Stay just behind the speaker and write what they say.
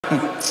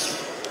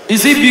You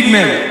see big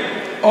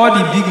men, all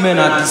the big men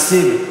are the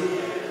same.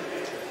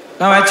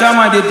 Now my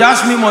chairman, they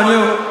dash me money.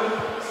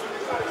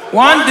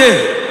 One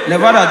day,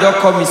 Nevada just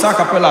called me, Sir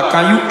Capella,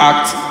 can you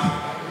act?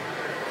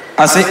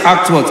 I say,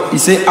 act what? He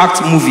say,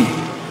 act movie.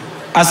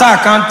 I say, I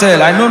can't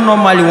tell. I know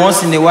normally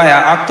once in a while I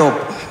act up.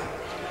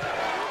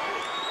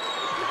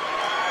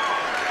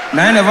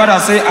 Now Nevada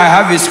say, I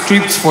have a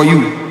script for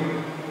you.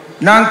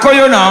 Now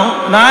Nkoyo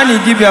now I need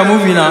to give you a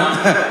movie now.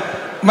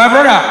 My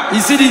brother,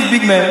 you see this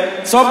big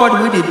man, somebody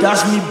will they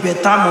dash me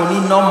better money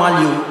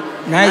normally.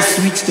 Now I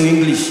switch to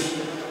English.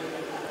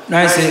 Now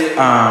I say,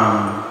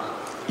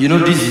 you know,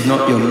 this is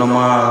not your the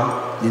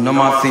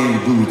normal thing you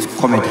do with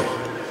comedy.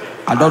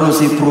 I don't know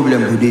say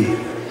problem today.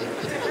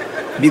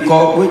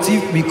 Because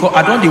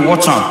I don't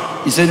watch him.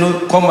 He said no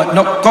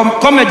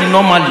comedy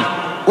normally.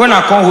 When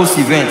I come host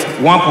event,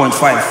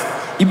 1.5.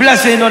 He be like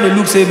saying no, they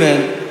look say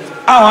man.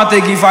 I want to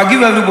give. If I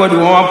give everybody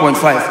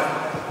 1.5.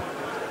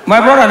 My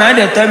brother now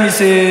they tell me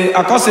say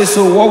I can't say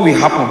so. What will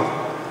happen?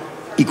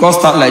 It can't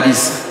start like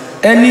this.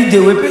 Any day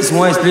we person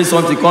want to explain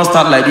something, it can't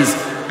start like this.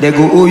 They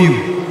go owe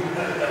you.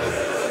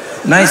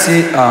 Now I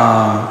say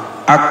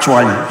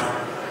actually.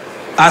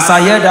 As I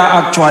hear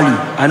that actually,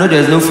 I know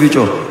there's no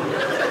future.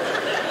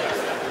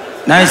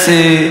 Now I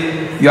say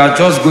you are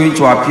just going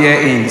to appear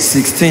in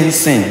 16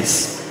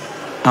 scenes,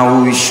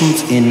 and we will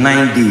shoot in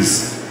 9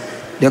 days.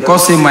 They call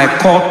say my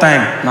call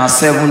time now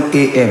 7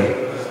 a.m.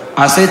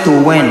 I say to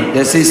when?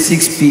 They say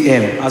 6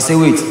 p.m. I say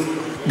wait,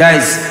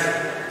 guys,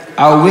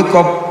 I'll wake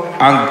up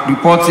and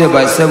report here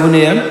by 7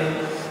 a.m.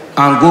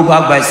 and go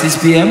back by 6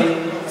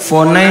 p.m.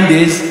 for 9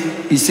 days.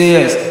 He say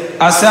yes.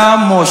 I say how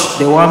much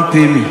they want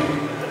pay me?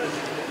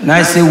 Now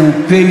I say we'll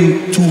pay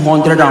you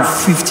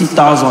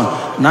 250,000.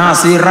 Now I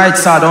say right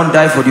sir, don't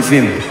die for the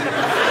film.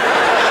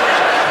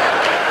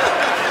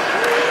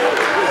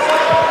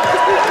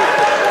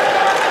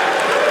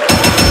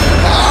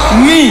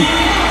 Me,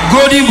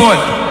 Golden Boy.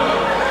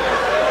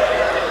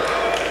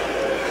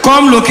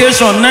 Come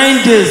location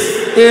 9 days,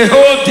 a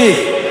whole day.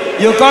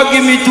 You can't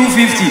give me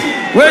 250.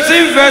 Where's the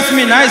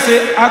investment? I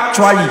say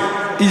actually,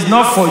 it's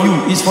not for you,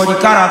 it's for the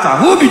character.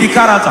 Who be the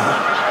character?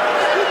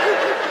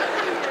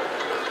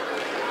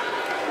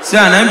 Say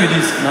an name be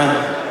this.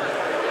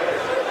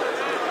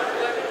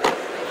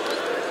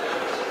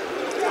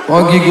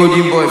 One gig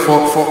Golden Boy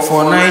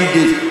for 9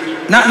 days.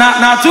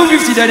 Now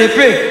 250 that they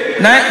pay.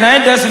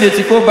 9 days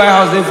they go buy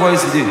house there for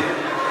yesterday.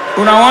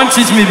 When I want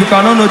cheat me because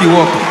I don't know the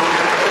work.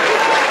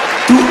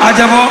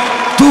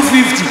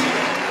 250.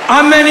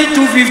 How many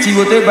 250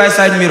 will they buy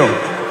side mirror?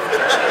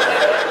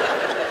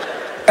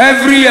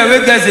 Every year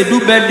when guys they do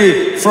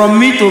birthday from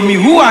me to me.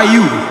 Who are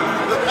you?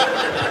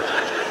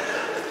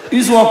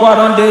 This work I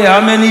don't do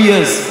how many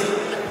years?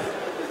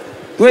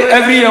 Wait,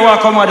 every year when I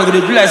come out, they do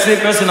like say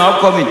person are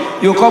upcoming.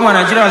 You come and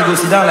Nigerians go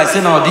sit down like say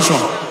an audition.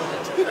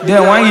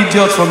 Then one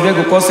idiot from there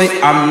go say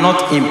I'm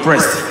not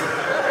impressed.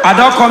 I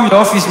don't come to the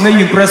office, may you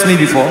impress me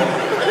before.